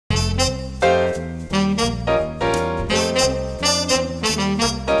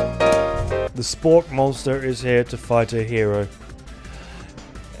The spork monster is here to fight a hero.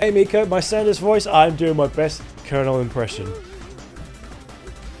 Hey Miko, my Sanders voice, I'm doing my best Colonel impression.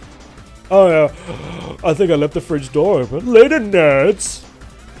 Oh yeah, I think I left the fridge door open. Later, nerds!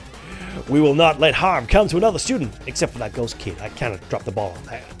 We will not let harm come to another student, except for that ghost kid. I cannot drop the ball on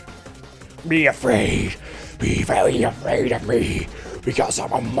that. Be afraid. Be very afraid of me, because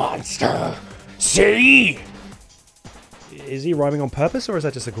I'm a monster. See? Is he rhyming on purpose, or is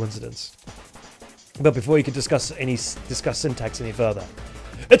that just a coincidence? But before you can discuss syntax any further,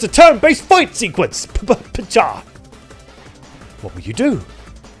 it's a turn-based fight sequence. Pacha. What will you do?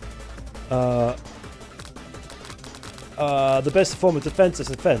 The best form of defense is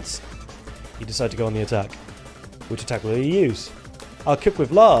defense. You decide to go on the attack. Which attack will you use? I'll kick with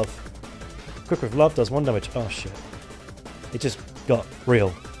love. Kick with love does 1 damage. Oh shit! It just got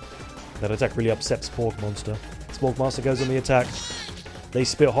real. That attack really upsets Spork Monster. Spork Monster goes on the attack. They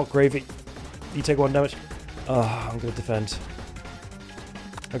spit hot gravy. You take 1 damage. Oh, I'm gonna defend.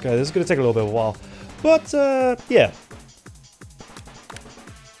 Okay, this is gonna take a little bit of a while, but yeah.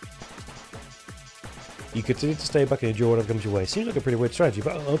 You continue to stay back and endure whatever comes your way. Seems like a pretty weird strategy,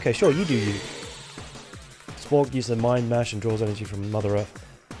 but okay, sure, you do you. Spork uses a mind mash and draws energy from Mother Earth.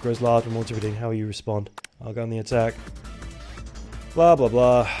 Grows large and more intimidating. How will you respond? I'll go on the attack. Blah blah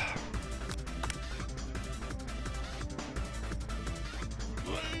blah.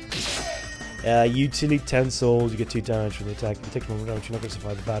 Utility 10 souls, you get 2 damage from the attack. If you take 1 damage, you're not going to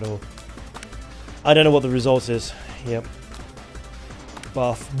survive the battle. I don't know what the result is. Yep.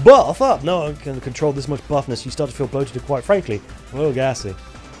 Buff up! No one can control this much buffness. You start to feel bloated and quite frankly, a little gassy.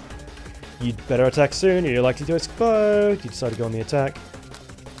 You'd better attack soon, or you're likely to explode. You decide to go on the attack.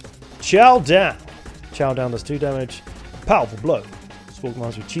 Chow down! Chow down does 2 damage. Powerful blow. Spork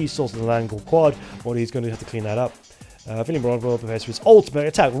Monster with cheese sauce and an angle quad. What he's going to have to clean that up. Villain Bronwell prepares for his ultimate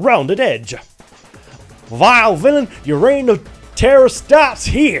attack, Rounded Edge. Vile villain, your reign of terror starts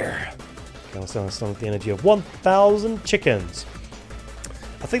here! I'll start with the energy of 1,000 chickens.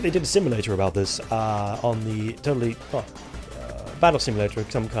 I think they did a simulator about this on the battle simulator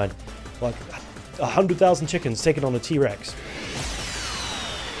of some kind. Like 100,000 chickens taking on a T-Rex.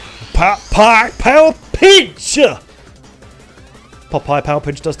 Power Pinch! Popeye Power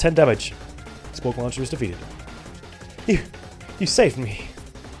Pinch does 10 damage. Spork Monster is defeated. You saved me.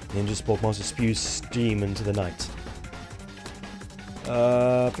 Ninja Spork Monster spews steam into the night.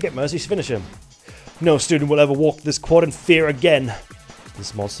 Forget Mercy's finish him. No student will ever walk this quad in fear again.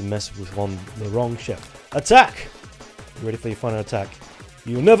 This monster messed with the wrong ship. Attack! You ready for your final attack?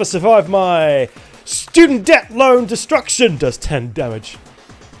 You'll never survive my student debt loan destruction! Does 10 damage.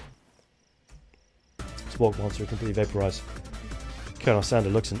 Spork Monster completely vaporized. Colonel Sander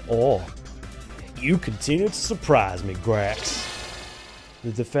looks in awe. You continue to surprise me, Grax.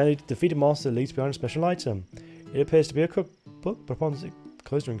 The defeated monster leaves behind a special item. It appears to be a cookbook, but upon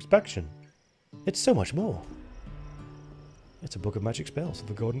closer inspection, it's so much more. It's a book of magic spells with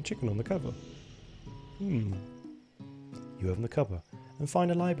a golden chicken on the cover. You open the cover and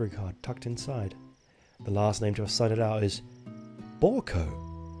find a library card tucked inside. The last name to have signed it out is Borko.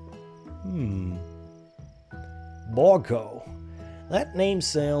 Borko. That name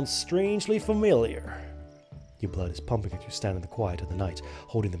sounds strangely familiar. Your blood is pumping as you stand in the quiet of the night,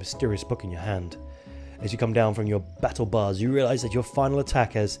 holding the mysterious book in your hand. As you come down from your battle buzz, you realize that your final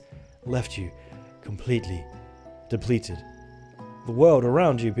attack has left you completely depleted. The world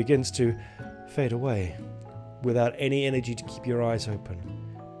around you begins to fade away, without any energy to keep your eyes open.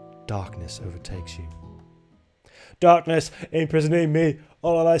 Darkness overtakes you. Darkness imprisoning me.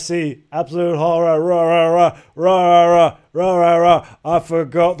 All I see, absolute horror. Rah, rah, rah, rah, rah, rah, rah, rah. I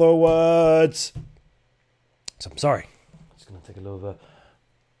forgot the words. So I'm sorry. I'm just gonna take a little bit.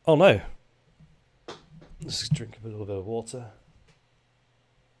 Oh no. Let's drink a little bit of water.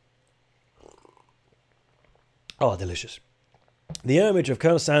 Oh, delicious. The image of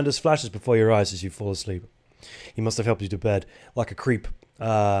Colonel Sanders flashes before your eyes as you fall asleep. He must have helped you to bed like a creep.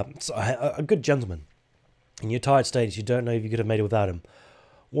 A good gentleman. In your tired state, you don't know if you could have made it without him.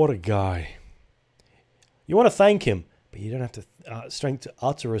 What a guy. You want to thank him, but you don't have the strength to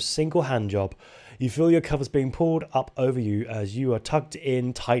utter a single hand job. You feel your covers being pulled up over you as you are tucked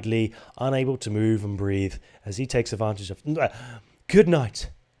in tightly, unable to move and breathe, as he takes advantage of... Good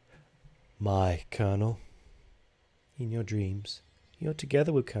night, my Colonel. In your dreams, you're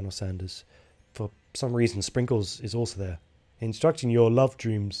together with Colonel Sanders. For some reason, Sprinkles is also there, instructing your love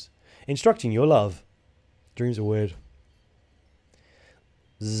dreams. Instructing your love. Dreams are weird.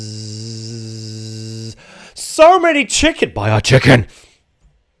 Zzz. So many chicken! Buy our chicken!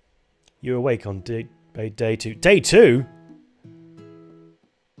 You're awake on day 2. Day 2?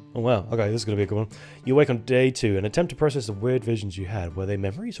 Oh wow, okay, this is going to be a good one. You wake on day 2 and attempt to process the weird visions you had. Were they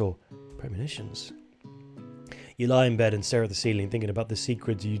memories or premonitions? You lie in bed and stare at the ceiling, thinking about the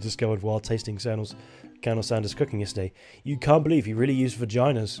secrets you discovered while tasting Colonel Sanders' cooking yesterday. You can't believe he really used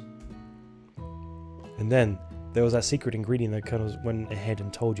vaginas. And then, there was that secret ingredient that Colonel went ahead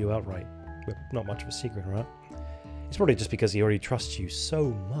and told you outright. But not much of a secret, right? It's probably just because he already trusts you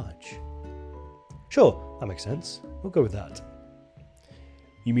so much. Sure, that makes sense. We'll go with that.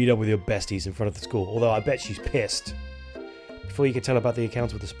 You meet up with your besties in front of the school, although I bet she's pissed. Before you can tell about the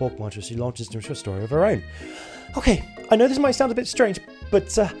accounts with the spork muncher, she launches into a story of her own. Okay, I know this might sound a bit strange,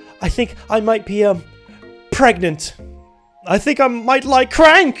 but I think I might be, pregnant. I think I might like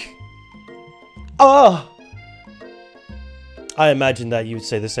crank! Ah! I imagine that you would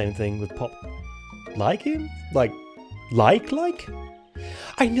say the same thing with Pop. Like him? Like?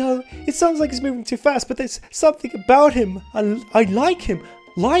 I know, it sounds like he's moving too fast, but there's something about him. I like him.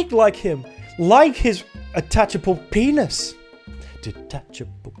 Like him. Like his attachable penis.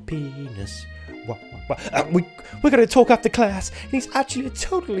 Detachable penis. We're going to talk after class. And he's actually a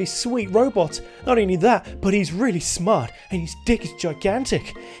totally sweet robot. Not only that, but he's really smart. And his dick is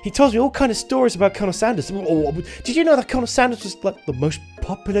gigantic. He tells me all kind of stories about Colonel Sanders. Did you know that Colonel Sanders was like the most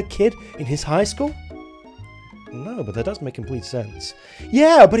popular kid in his high school? No, but that does make complete sense.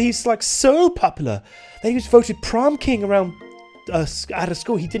 Yeah, but he's like so popular that he was voted prom king around at a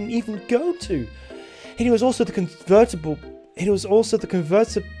school he didn't even go to. And he was also the convertible.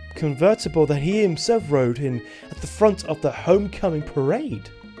 Convertible that he himself rode in at the front of the homecoming parade.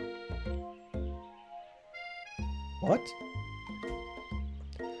 What?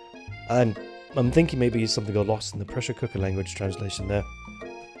 I'm thinking maybe something got lost in the pressure cooker language translation there.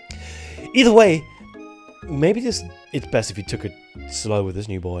 Either way, maybe it's best if you took it slow with this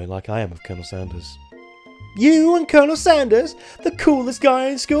new boy, like I am with Colonel Sanders. You and Colonel Sanders? The coolest guy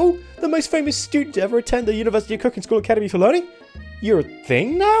in school? The most famous student to ever attend the University of Cooking School Academy for Learning? You're a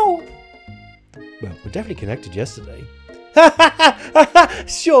thing now? Well, we're definitely connected yesterday.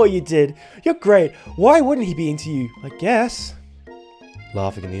 Sure you did. You're great. Why wouldn't he be into you? I guess.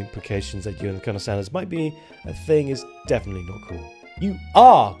 Laughing at the implications that you and Colonel Sanders might be a thing is definitely not cool. You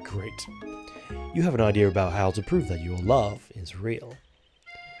are great. You have an idea about how to prove that your love is real.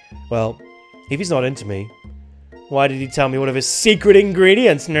 Well, if he's not into me, why did he tell me one of his secret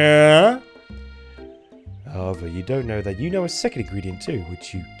ingredients, nah? However, you don't know that you know a second ingredient too,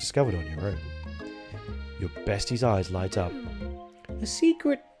 which you discovered on your own. Your bestie's eyes light up. A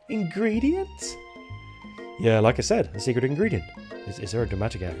secret ingredient? Yeah, like I said, a secret ingredient. Is there a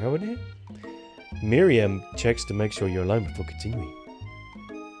dramatic echo in here? Miriam checks to make sure you're alone before continuing.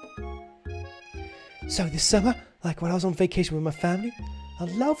 So this summer, like when I was on vacation with my family, a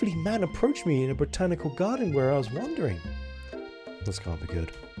lovely man approached me in a botanical garden where I was wandering. This can't be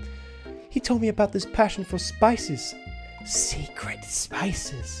good. He told me about this passion for spices. Secret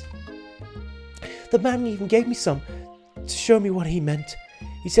spices. The man even gave me some to show me what he meant.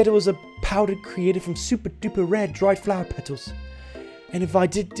 He said it was a powder created from super duper rare dried flower petals. And if I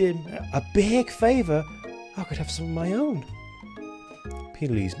did him a big favour, I could have some of my own.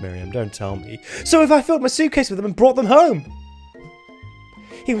 Please, Miriam, don't tell me. So if I filled my suitcase with them and brought them home?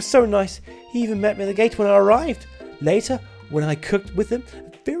 He was so nice, he even met me at the gate when I arrived. Later, when I cooked with him, a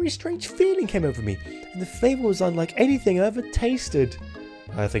very strange feeling came over me, and the flavour was unlike anything I ever tasted.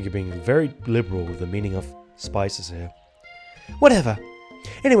 I think you're being very liberal with the meaning of spices here. Whatever.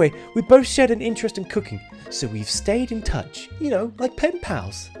 Anyway, we both shared an interest in cooking, so we've stayed in touch, you know, like pen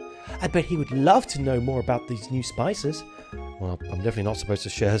pals. I bet he would love to know more about these new spices. Well, I'm definitely not supposed to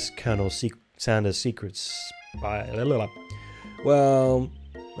share Colonel Sanders' secrets. Well,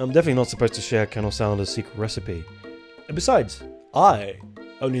 I'm definitely not supposed to share Colonel Sanders' secret recipe. And besides, I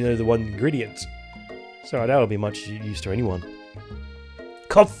only know the one ingredient, so I doubt it'll be much use to anyone.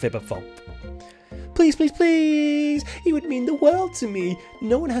 Confibberfop. Please, please, please! It would mean the world to me.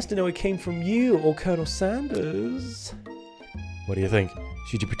 No one has to know it came from you or Colonel Sanders. What do you think?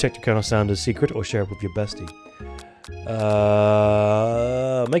 Should you protect Colonel Sanders' secret or share it with your bestie?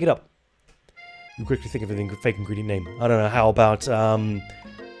 Make it up. You quickly think of a fake ingredient name. I don't know, how about,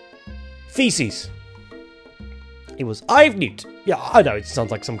 feces? It was I've newt. Yeah, I know it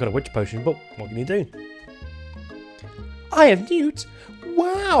sounds like some kind of witch potion, but what can you do? I have newt?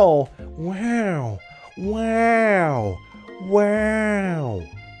 Wow! Wow! Wow! Wow!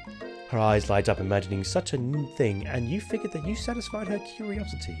 Her eyes light up imagining such a new thing, and you figured that you satisfied her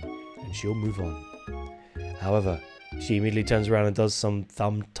curiosity, and she'll move on. However, she immediately turns around and does some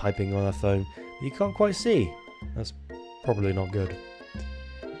thumb typing on her phone that you can't quite see. That's probably not good.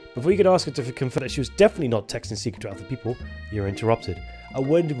 Before you could ask her to confirm that she was definitely not texting secret to other people, you're interrupted. A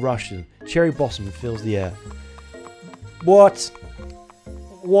wind rushes, cherry blossom fills the air. What?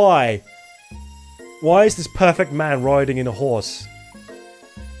 Why? Why is this perfect man riding in a horse?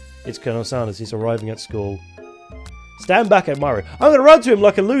 It's Colonel Sanders. He's arriving at school. Stand back, admirer. I'm gonna run to him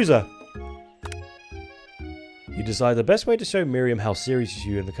like a loser. You decide the best way to show Miriam how serious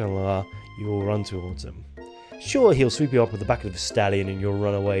you and the Colonel are. You will run towards him. Sure, he'll sweep you up with the back of his stallion and you'll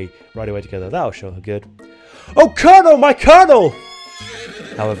run away, right away together. That'll show her good. Oh, Colonel! My Colonel!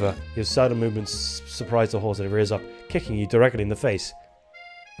 However, your sudden movements surprise the horse and it rears up, kicking you directly in the face.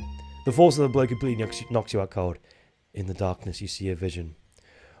 The force of the blow completely knocks you out cold. In the darkness, you see a vision.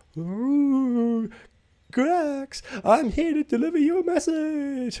 Ooh, Grax, I'm here to deliver you a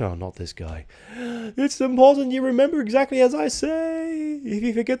message. Oh, not this guy. It's important you remember exactly as I say. If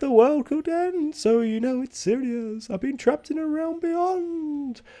you forget, the world could end, so you know it's serious. I've been trapped in a realm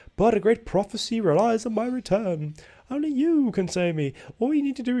beyond, but a great prophecy relies on my return. Only you can save me. All you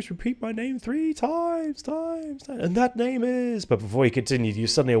need to do is repeat my name 3 times, and that name is... But before you continue, you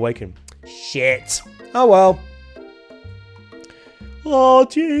suddenly awaken. Shit. Oh well. Oh,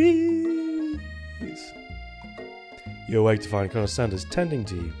 jeez. You awake to find Colonel Sanders tending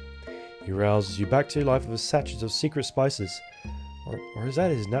to you. He rouses you back to life with a sachet of secret spices. Or is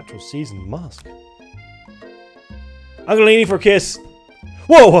that his natural seasoned musk? I'm gonna lean in for a kiss.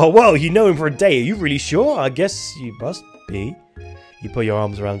 Whoa, whoa, whoa, you know him for a day. Are you really sure? I guess you must be. You put your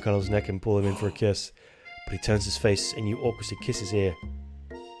arms around Colonel's neck and pull him in for a kiss. But he turns his face and you awkwardly kiss his ear.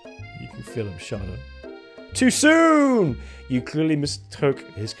 You can feel him shudder. Too soon! You clearly mistook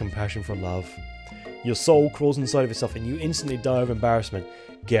his compassion for love. Your soul crawls inside of yourself and you instantly die of embarrassment.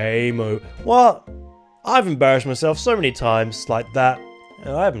 Game over. What? I've embarrassed myself so many times like that,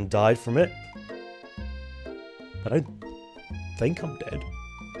 and I haven't died from it. I don't think I'm dead.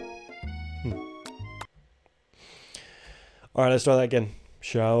 Alright, let's try that again,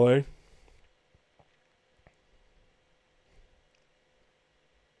 shall we?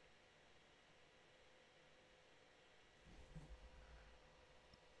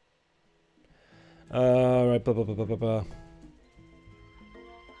 Alright, blah, blah, blah, blah, blah, blah.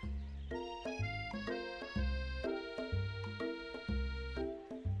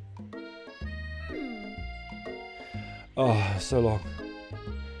 Oh, so long.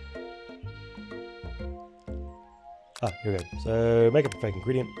 Ah, here we go. So, make up a fake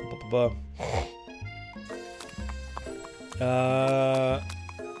ingredient. Blah, blah, blah.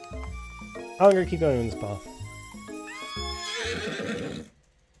 I'm gonna keep going on this path.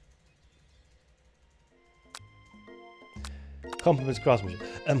 Compliments craftsmanship.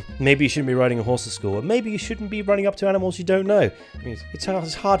 Maybe you shouldn't be riding a horse to school, or maybe you shouldn't be running up to animals you don't know. I mean,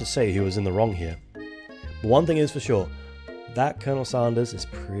 it's hard to say who was in the wrong here. But one thing is for sure, that Colonel Sanders is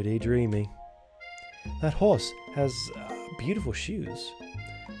pretty dreamy. That horse has beautiful shoes.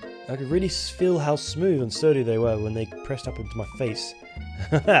 I could really feel how smooth and sturdy they were when they pressed up into my face.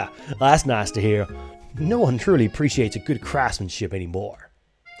 That's nice to hear. No one truly appreciates a good craftsmanship anymore.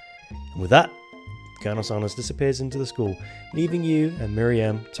 And with that, Colonel Sanders disappears into the school, leaving you and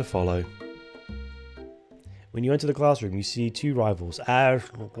Miriam to follow. When you enter the classroom, you see 2 rivals, Ash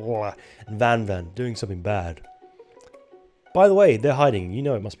and Van, doing something bad. By the way, they're hiding. You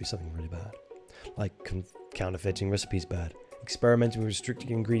know it must be something really bad. Like counterfeiting recipes bad, experimenting with restricted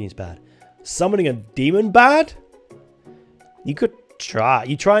ingredients bad, summoning a demon bad? You could try.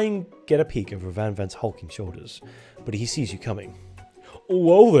 You try and get a peek over Van's hulking shoulders, but he sees you coming.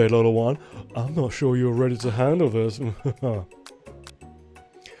 Whoa there, little one. I'm not sure you're ready to handle this.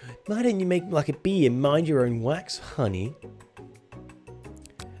 Why don't you make like a bee and mind your own wax, honey?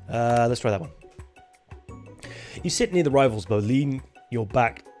 Let's try that one. You sit near the rivals, but leave your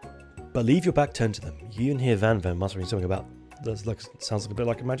back turned to them. You and hear Van muttering something about sounds like a bit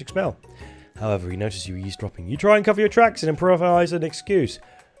like a magic spell. However, he notices you eavesdropping. You try and cover your tracks and improvise an excuse.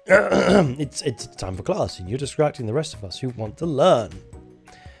 It's time for class, and you're distracting the rest of us who want to learn.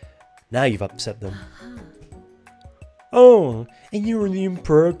 Now you've upset them. Oh, and you're the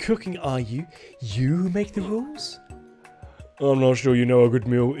Emperor cooking, are you? You who make the rules? I'm not sure you know a good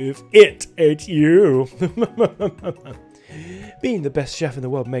meal if it ate you. Being the best chef in the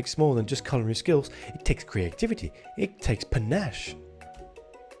world makes more than just culinary skills. It takes creativity. It takes panache.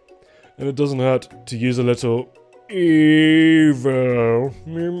 And it doesn't hurt to use a little evil.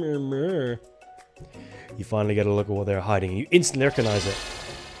 You finally get a look at what they're hiding. You instantly recognize it.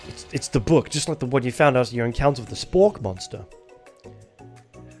 It's the book, just like the one you found out in your encounter with the Spork monster.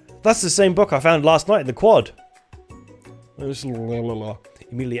 That's the same book I found last night in the quad.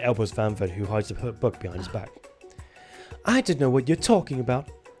 Immediately elbows Vanford, who hides the book behind his back. I don't know what you're talking about.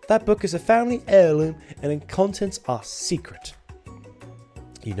 That book is a family heirloom and its contents are secret.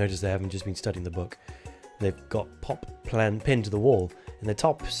 You notice they haven't just been studying the book. They've got Pop pinned to the wall, and they're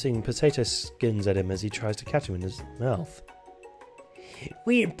tossing potato skins at him as he tries to catch him in his mouth.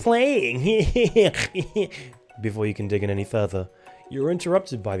 We're playing! Before you can dig in any further, you're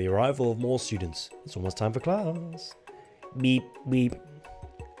interrupted by the arrival of more students. It's almost time for class. Beep, beep.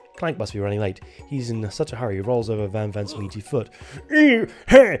 Clank must be running late. He's in such a hurry, he rolls over Van Van's meaty foot.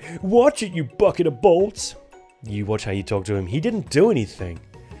 Hey, watch it, you bucket of bolts! You watch how you talk to him. He didn't do anything.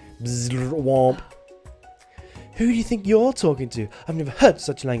 Bzzz, womp. Who do you think you're talking to? I've never heard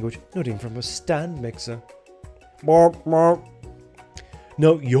such language, not even from a stand mixer. Morp, morp.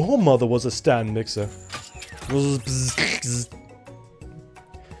 No, your mother was a stand mixer.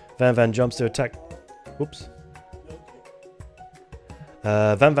 Van Van jumps to attack. Whoops.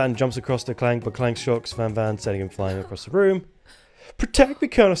 Van Van jumps across to Clank, but Clank shocks Van Van, sending him flying across the room. Protect me,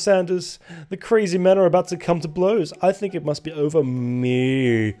 Colonel Sanders. The crazy men are about to come to blows. I think it must be over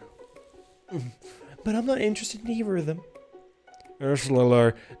me. But I'm not interested in either of them.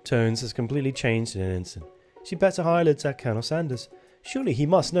 Ursula's tones has completely changed in an instant. She bats her eyelids at Colonel Sanders. Surely he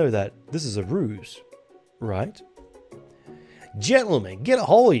must know that this is a ruse, right? Gentlemen, get a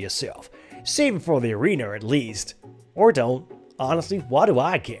hold of yourself. Save it for the arena at least. Or don't. Honestly, why do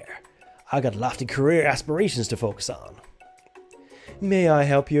I care? I got lofty career aspirations to focus on. May I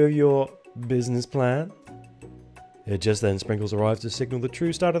help you with your business plan? Just then, Sprinkles arrives to signal the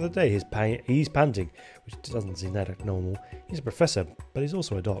true start of the day. He's panting, which doesn't seem that normal. He's a professor, but he's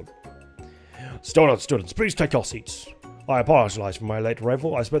also a dog. Students, please take your seats. I apologize for my late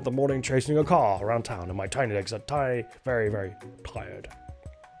arrival. I spent the morning chasing a car around town, and my tiny legs are very, very tired.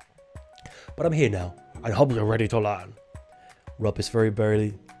 But I'm here now, and hope you're ready to learn. Rub his furry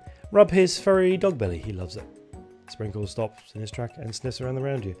dog belly. He loves it. Sprinkles stops in his track and sniffs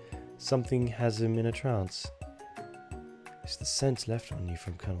around you. Something has him in a trance. It's the scent left on you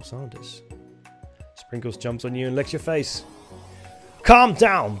from Colonel Sanders. Sprinkles jumps on you and licks your face. Calm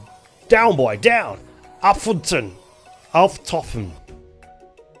down! Down, boy, down! Apfelton! Auftoffen!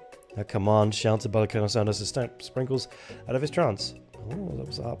 A command shouted by Colonel Sanders to snap Sprinkles out of his trance. Oh, what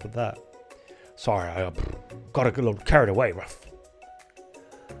was up with that? Sorry, I got a little carried away, Ruff.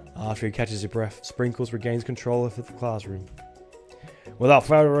 After he catches his breath, Sprinkles regains control of the classroom. Without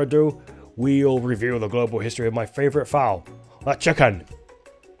further ado, we'll review the global history of my favorite fowl, the chicken.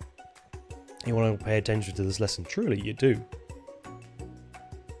 You want to pay attention to this lesson, truly you do.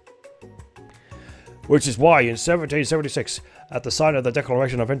 Which is why in 1776, at the sign of the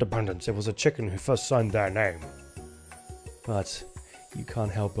Declaration of Independence, it was a chicken who first signed their name. But you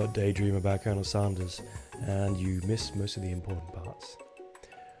can't help but daydream about Colonel Sanders, and you miss most of the important parts.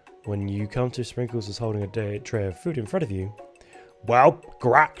 When you come to Sprinkles is holding a tray of food in front of you, well,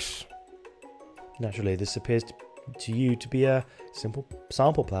 Grax. Naturally, this appears to you to be a simple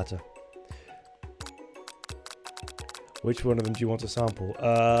sample platter. Which one of them do you want to sample?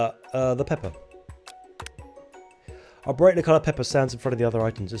 The pepper. A brightly coloured pepper stands in front of the other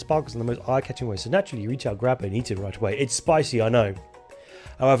items. It sparkles in the most eye-catching way, so naturally you reach out, grab it, and eat it right away. It's spicy, I know.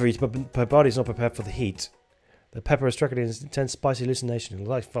 However, your body's not prepared for the heat. The pepper is struck in an intense spicy hallucination.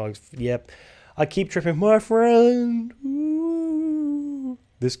 Yep. I keep tripping, my friend. Ooh.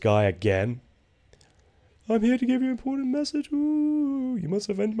 This guy again. I'm here to give you an important message. Ooh. You must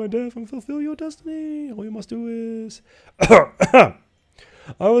avenge my death and fulfill your destiny. All you must do is...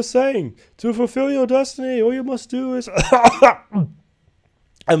 I was saying, to fulfill your destiny, all you must do is...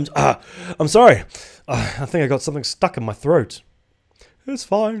 I'm sorry. I think I got something stuck in my throat. It's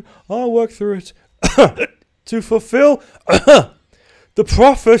fine. I'll work through it. To fulfill the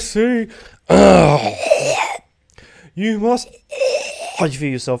prophecy, you must... How do you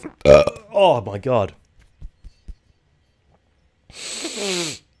feel yourself? Oh my god.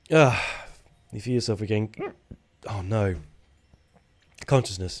 You feel yourself again. Oh no.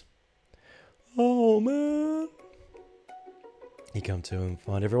 Consciousness. Oh man. You come to and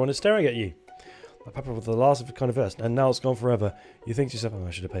find everyone is staring at you. My pepper was the last of its kind of verse, and now it's gone forever. You think to yourself, oh,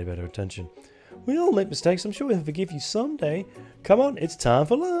 I should have paid better attention. We all make mistakes. I'm sure we'll forgive you someday. Come on, it's time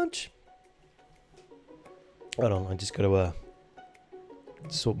for lunch. Hold on, I just got to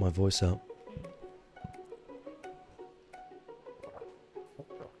sort my voice out.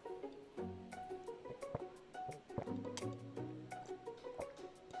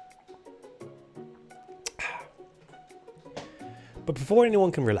 But before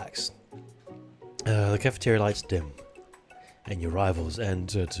anyone can relax, the cafeteria lights dim, and your rivals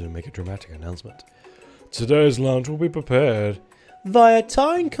enter to make a dramatic announcement. Today's lunch will be prepared via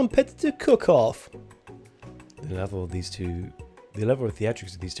time competitive cook-off. The level of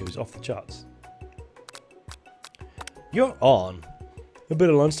theatrics of these two is off the charts. You're on A bit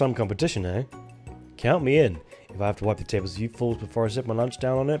of lunchtime competition, eh? Count me in. If I have to wipe the tables of you fools before I sit my lunch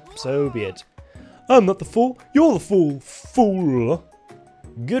down on it, so be it. I'm not the fool, you're the fool, fool.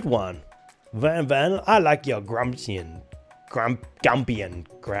 Good one. Van, I like your Gumpian,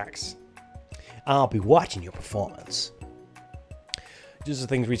 Grax. I'll be watching your performance. Just as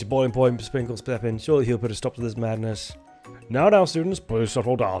things reach a boiling point, Sprinkle step in. Surely he'll put a stop to this madness. Now, students, please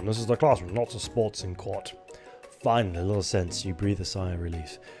settle down. This is the classroom, not a sportsing court. Finally, a little sense. You breathe a sigh of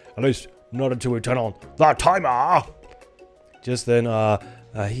relief. At least, not until we turn on the timer! Just then, a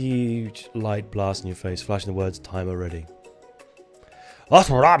huge light blast in your face, flashing the words, timer ready. That's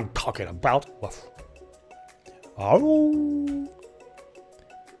what I'm talking about. Oh.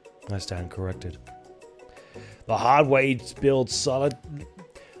 I stand corrected. The hard way builds solidly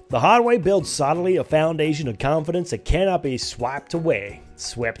a foundation of confidence that cannot be swept away.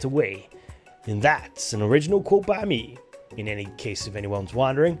 And that's an original quote by me. In any case, if anyone's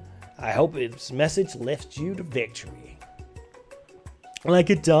wondering, I hope its message lifts you to victory.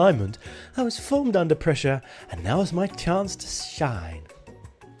 Like a diamond, I was formed under pressure, and now is my chance to shine.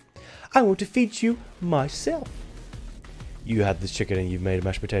 I will defeat you myself. You had this chicken and you've made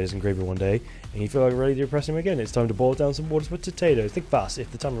mashed potatoes and gravy one day, and you feel like ready to impress him again. It's time to boil down some waters with potatoes. Think fast.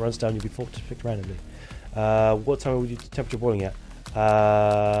 If the timer runs down, you'll be forced to pick randomly. What time would you temperature boiling at?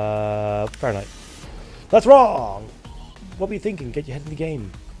 Fahrenheit. That's wrong! What were you thinking? Get your head in the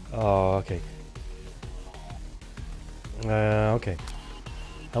game. Oh, okay. Okay.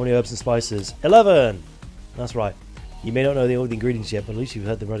 How many herbs and spices? 11! That's right. You may not know all the ingredients yet, but at least you've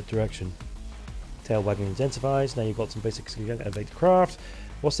heard the right direction. Tail wagging intensifies. Now you've got some basics to elevate the craft.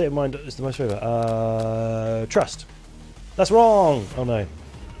 What state of mind is the most favourite? Trust. That's wrong! Oh no.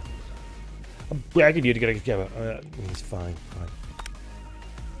 I'm begging you to get it together. It's fine.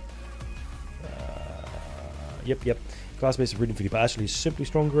 Yep. Classmates are rooting for you, but actually simply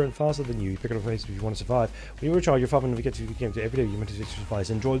stronger and faster than you. You pick up a place if you want to survive. When you were a child, your father never get to the game. Every day you meant to survive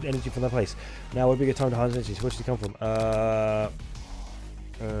and draw energy from that place. Now would be a good time to harness energy. So where does it come from?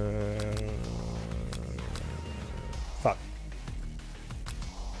 Fuck.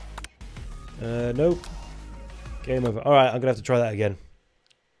 Nope. Game over. Alright, I'm gonna have to try that again.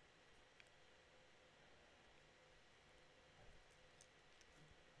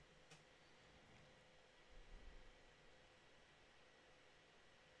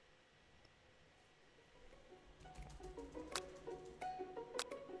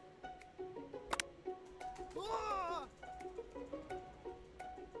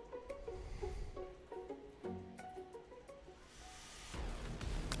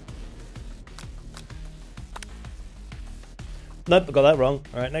 Nope, I got that wrong.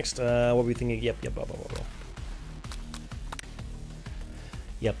 Alright, next, what were we thinking? Yep, blah, blah, blah, blah.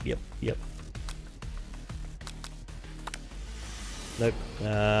 Yep. Nope,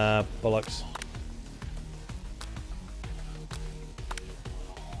 bollocks.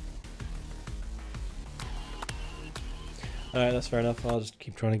 Alright, that's fair enough. I'll just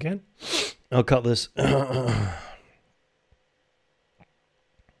keep trying again. I'll cut this. Alright.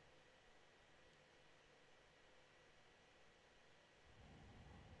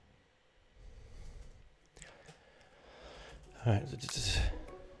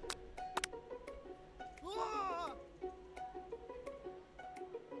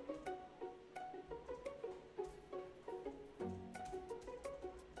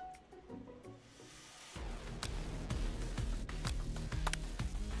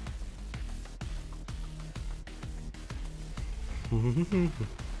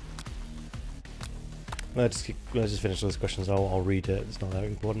 Let's just finish those questions. I'll read it. It's not that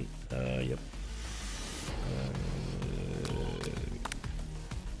important. Yep.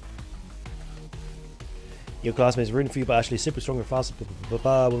 Your classmates are rooting for you, but actually super strong and faster.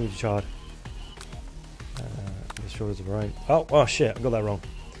 When was you child? The shoulders of rain. Oh shit! I got that wrong.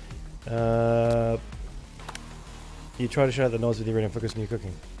 You try to shut out the noise with your and focus on your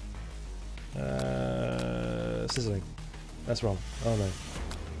cooking. Sizzling. That's wrong. Oh no.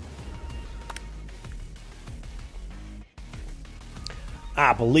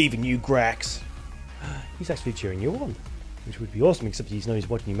 I believe in you, Grax. He's actually cheering you on, which would be awesome. Except he's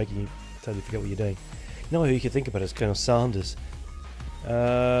watching you, making you totally forget what you're doing. You know who you could think about is Colonel Sanders.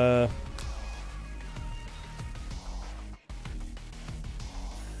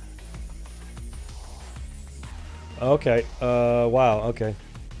 Okay. Wow. Okay.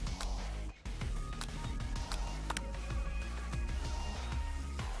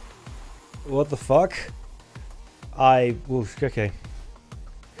 What the fuck? Okay.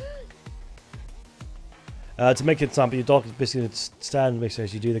 To make it sound, your dog is basically stand makes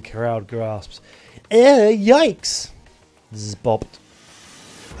as you do the crowd grasps. Yikes! Zbopped.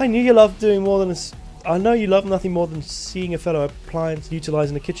 I knew you loved doing more than I know you love nothing more than seeing a fellow appliance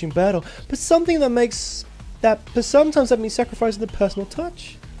utilizing the kitchen battle, but something that makes that. But sometimes that means sacrificing the personal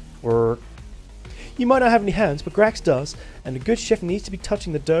touch. Or you might not have any hands, but Grax does, and a good chef needs to be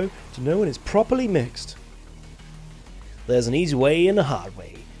touching the dough to know when it's properly mixed. There's an easy way and a hard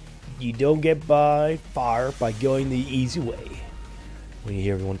way. You don't get far by going the easy way. When you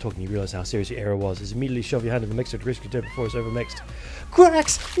hear everyone talking, you realize how serious your error was. Just immediately shove your hand in the mixer to risk your dough before it's overmixed.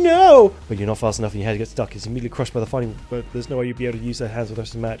 Grax, no! But you're not fast enough and your hand gets stuck. It's immediately crushed by the fighting, but there's no way you'll be able to use their hands for the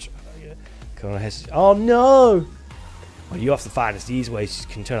rest of the match. Oh no! Well, you have to find us. These ways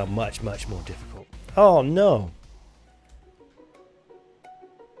can turn out much, much more difficult. Oh no!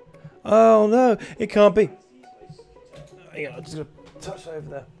 Oh no! It can't be. Hang on, I'm just gonna touch over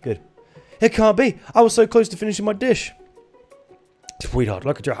there. Good. It can't be. I was so close to finishing my dish. Sweetheart,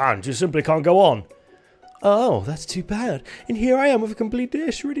 look at your hands. You simply can't go on. Oh, that's too bad. And here I am with a complete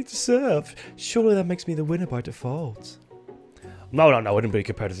dish ready to serve. Surely that makes me the winner by default. No, it wouldn't be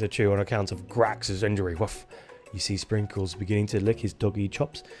compared to the two on account of Grax's injury. Woof. You see Sprinkles beginning to lick his doggy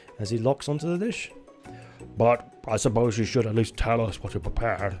chops as he locks onto the dish. But I suppose you should at least tell us what you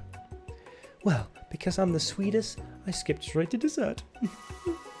prepared. Well, because I'm the sweetest, I skipped straight to dessert.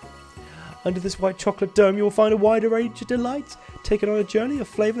 Under this white chocolate dome, you will find a wide range of delights, taken on a journey of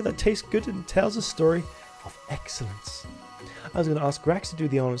flavour that tastes good and tells a story of excellence. I was going to ask Grax to do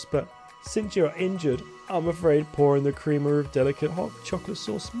the honours, but since you're injured, I'm afraid pouring the creamer of delicate hot chocolate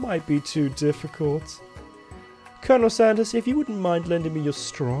sauce might be too difficult. Colonel Sanders, if you wouldn't mind lending me your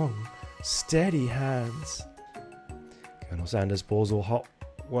strong, steady hands. Colonel Sanders pours all hot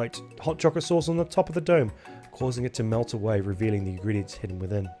chocolate sauce on the top of the dome, causing it to melt away, revealing the ingredients hidden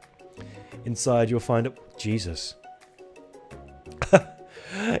within. Inside you'll find a... Jesus.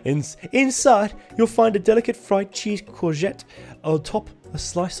 Inside you'll find a delicate fried cheese courgette. On top, a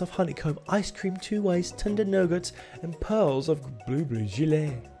slice of honeycomb, ice cream 2 ways, tender nougats, and pearls of blueberry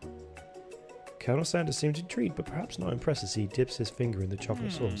gelée. Colonel Sanders seems intrigued, but perhaps not impressed as he dips his finger in the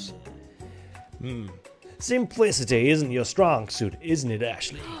chocolate sauce. Simplicity isn't your strong suit, isn't it,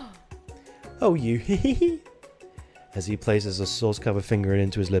 Ashley? Oh, you. As he places a sauce-covered finger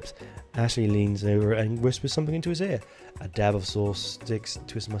into his lips, Ashley leans over and whispers something into his ear. A dab of sauce sticks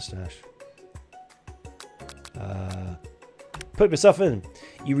to his mustache. Put yourself in.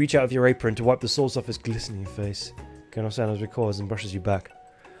 You reach out with your apron to wipe the sauce off his glistening face. Colonel Sanders recoils and brushes you back.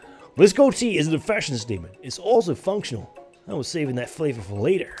 This goatee isn't a fashion statement. It's also functional. I was saving that flavor for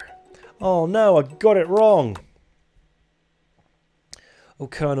later. Oh no, I got it wrong. Oh,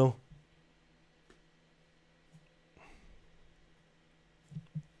 Colonel.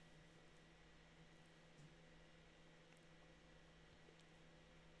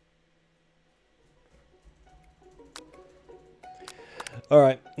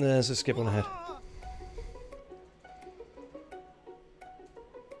 Alright, let's just skip on ahead.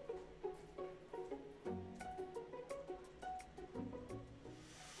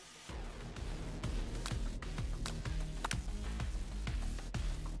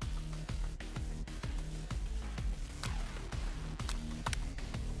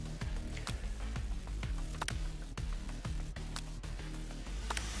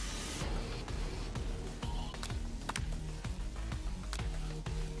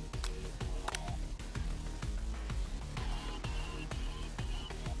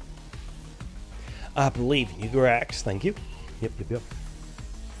 I believe in you, Grax. Thank you. Yep.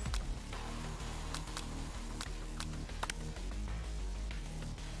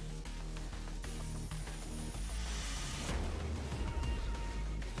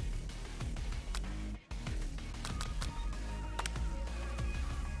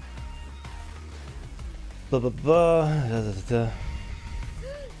 Blah blah blah. Da, da, da, da.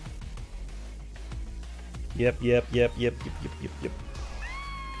 Yep. Yeah.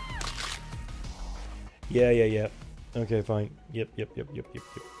 Okay, fine. Yep.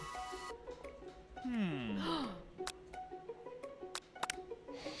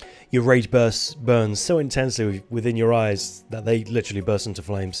 Your rage burns so intensely within your eyes that they literally burst into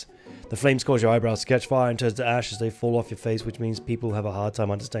flames. The flames cause your eyebrows to catch fire and turn to ash as they fall off your face, which means people have a hard time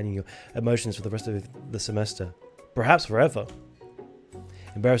understanding your emotions for the rest of the semester. Perhaps forever.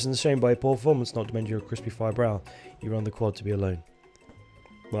 Embarrassed and ashamed by your poor performance, not to mention your crispy fire brow, you run the quad to be alone.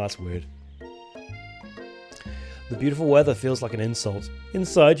 Well, that's weird. The beautiful weather feels like an insult.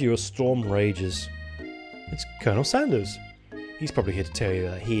 Inside you, a storm rages. It's Colonel Sanders. He's probably here to tell you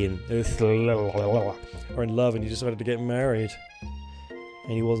that he and are in love and you decided to get married.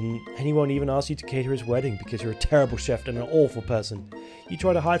 And he won't even ask you to cater his wedding because you're a terrible chef and an awful person. You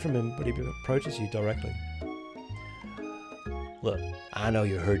try to hide from him, but he approaches you directly. Look, I know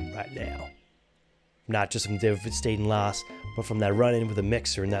you're hurting right now. Not just from devastating loss, but from that run-in with the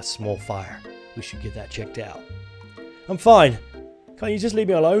mixer and that small fire. We should get that checked out. I'm fine. Can't you just leave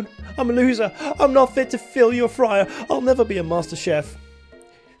me alone? I'm a loser. I'm not fit to fill your fryer. I'll never be a master chef.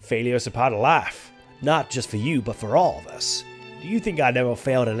 Failure is a part of life. Not just for you, but for all of us. Do you think I never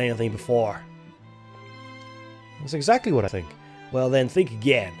failed at anything before? That's exactly what I think. Well then, think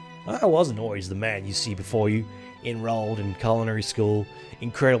again. I wasn't always the man you see before you. Enrolled in culinary school,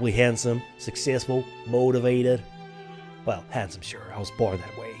 incredibly handsome, successful, motivated. Well, handsome, sure. I was born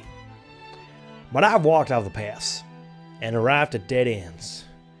that way. But I've walked out of the paths and arrived at dead ends.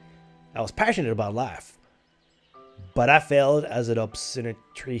 I was passionate about life, but I failed as an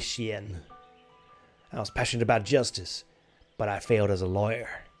obstetrician. I was passionate about justice, but I failed as a lawyer.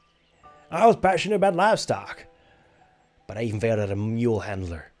 I was passionate about livestock, but I even failed as a mule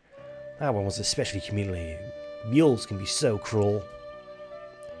handler. That one was especially humiliating. Mules can be so cruel.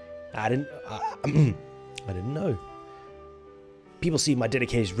 I didn't know. People see my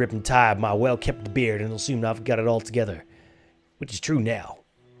dedicated rip and tie, my well-kept beard, and assume I've got it all together. Which is true now,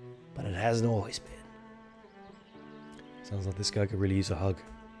 but it hasn't always been. Sounds like this guy could really use a hug.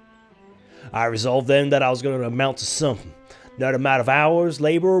 I resolved then that I was going to amount to something. No amount of hours,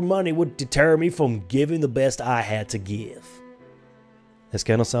 labor, or money would deter me from giving the best I had to give. As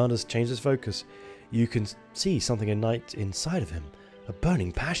Colonel Sanders changed his focus, you can see something inside of him, a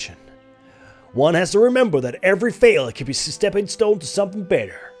burning passion. One has to remember that every failure can be a stepping stone to something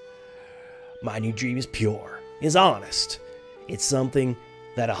better. My new dream is pure, is honest. It's something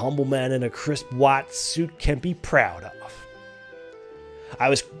that a humble man in a crisp white suit can be proud of.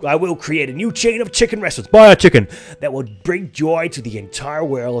 I will create a new chain of chicken restaurants, buy a chicken, that will bring joy to the entire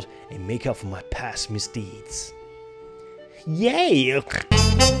world and make up for my past misdeeds. Yay!